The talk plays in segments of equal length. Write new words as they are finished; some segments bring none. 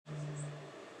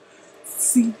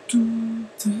Si tú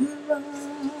te vas,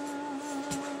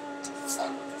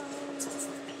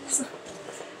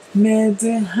 me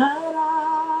dejarás.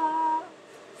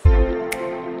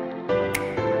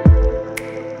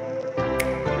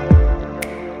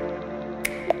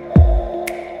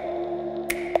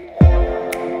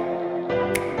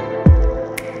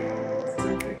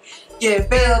 ¿Qué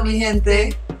pedo, mi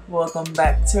gente? Welcome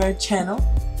back to our channel.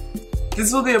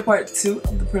 This will be a part 2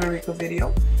 of the Puerto Rico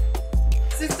video.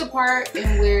 This is the part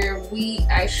in where we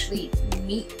actually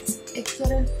meet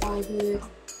Hector and Puerto.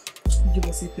 You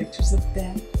will see pictures of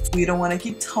that. We don't want to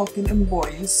keep talking and bore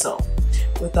you, so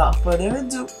without further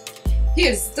ado,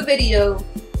 here's the video.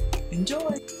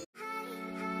 Enjoy!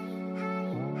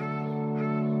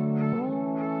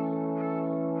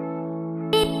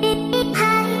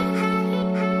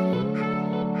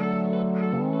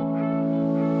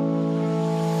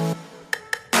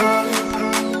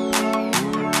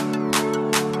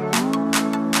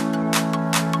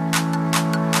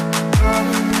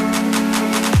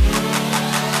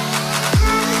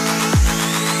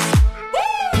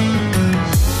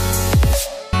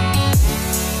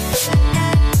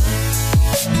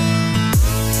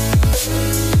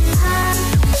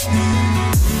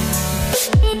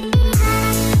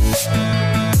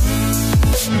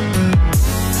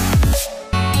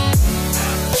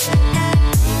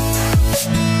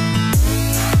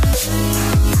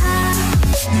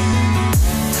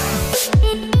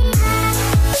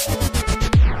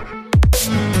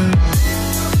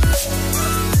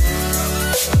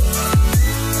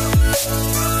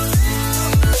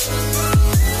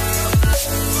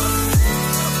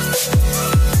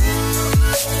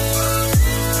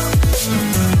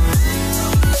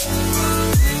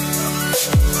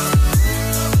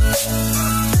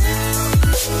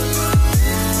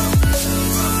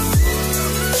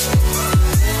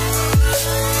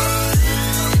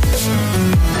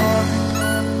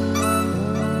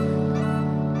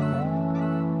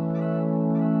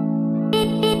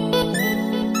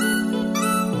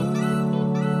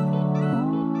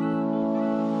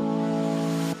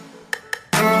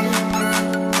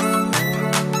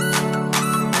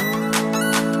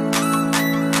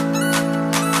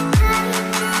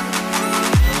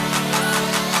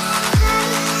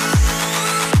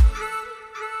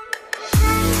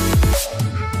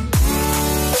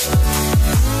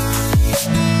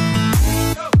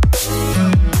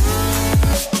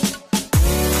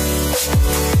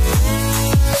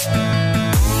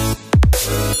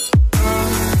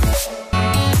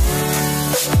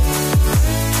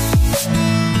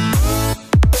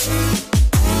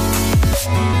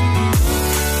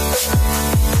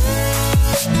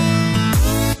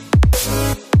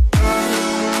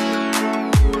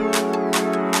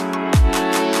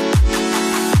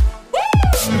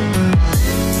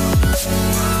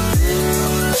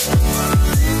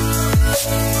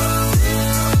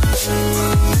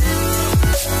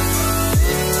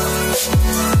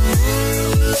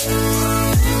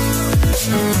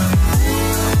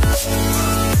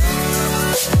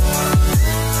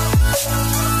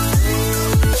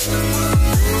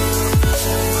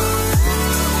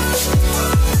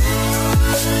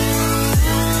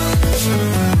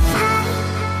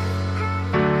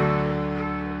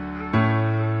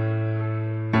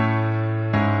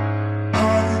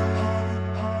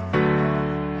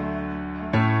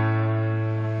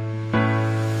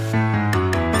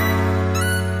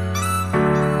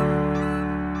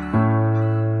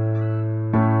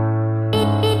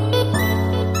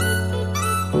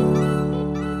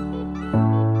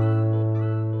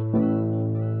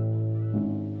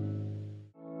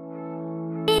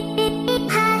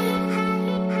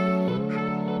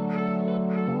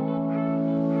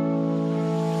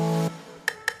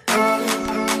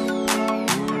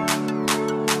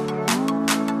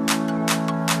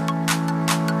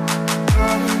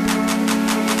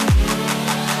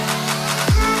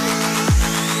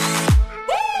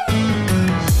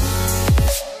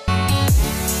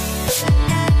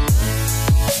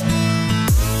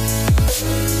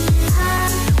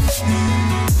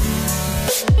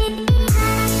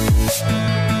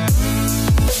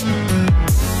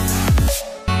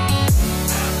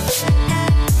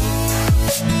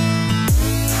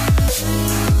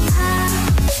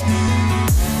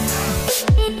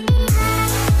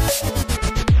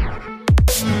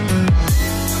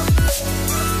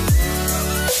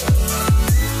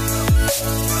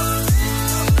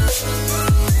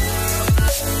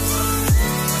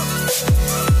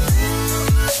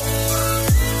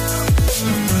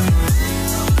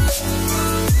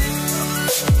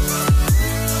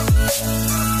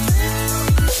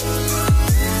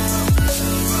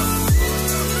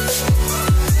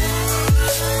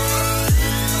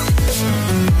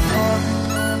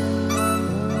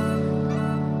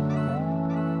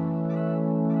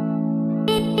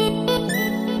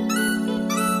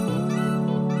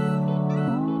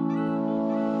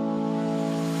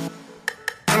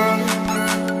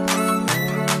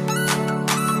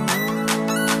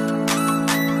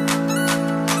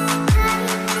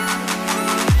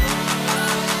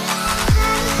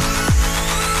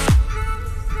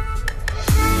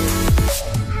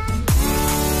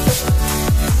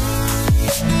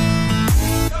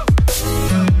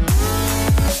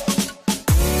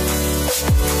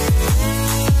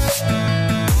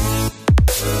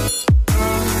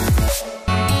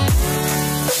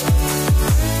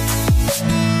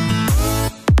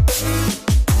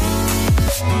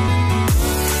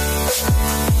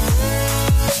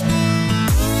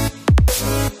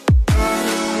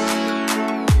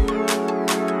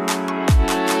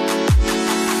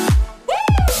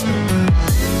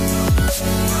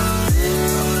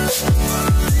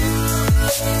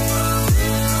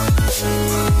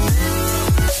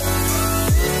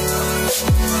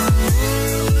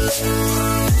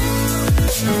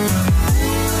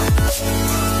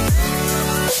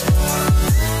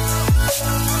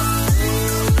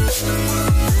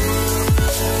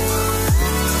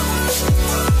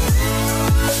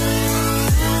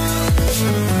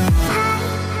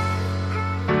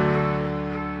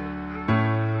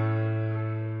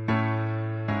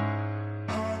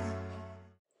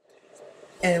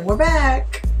 And we're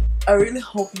back. I really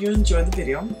hope you enjoyed the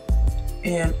video.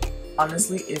 And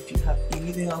honestly, if you have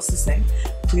anything else to say,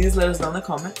 please let us know in the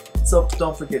comment. So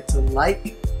don't forget to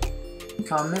like,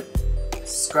 comment,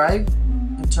 subscribe,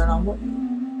 and turn on what?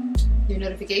 Your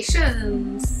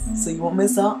notifications. So you won't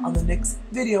miss out on the next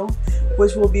video,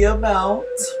 which will be about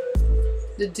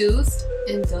the do's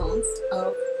and don'ts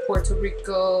of Puerto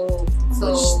Rico.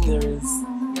 So which there is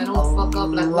I don't fuck up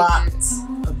like lot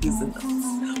of do's and don'ts.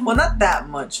 Well, not that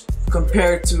much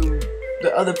compared to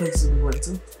the other places we went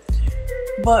to,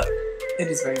 but it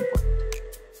is very important.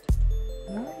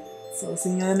 Alright, so see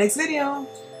you in the next video.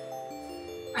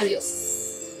 Adios.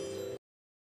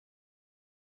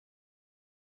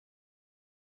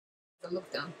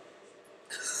 Look down.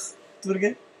 Do it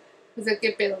again.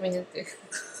 ¿Qué pedo, mi gente?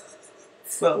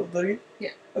 So, do it again?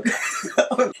 Yeah.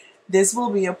 Okay. This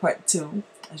will be a part 2.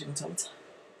 As you can tell,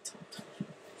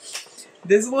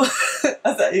 this will.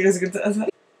 I thought you guys could tell.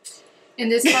 In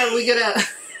this part, we gotta.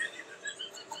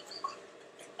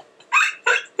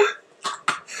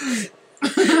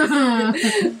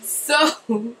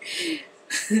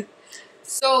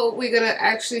 So we're gonna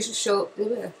actually show.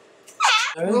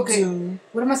 Okay.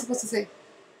 What am I supposed to say?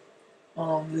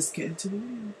 Let's get into the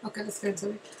video. Okay, let's get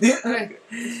into it. Yeah. Okay.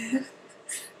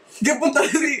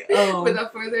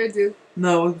 Without further ado.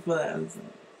 No, for that.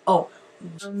 Oh,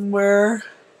 we're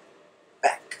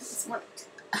back. Smart.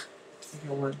 Okay,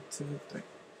 1, 2, 3.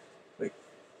 Wait.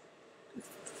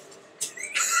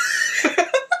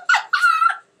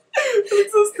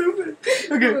 That's so stupid.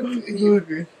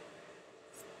 Okay.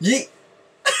 Yeet.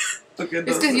 Okay.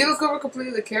 It's because you don't cover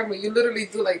completely the camera. You literally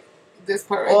do like this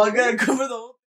part right Oh, here. I gotta cover the whole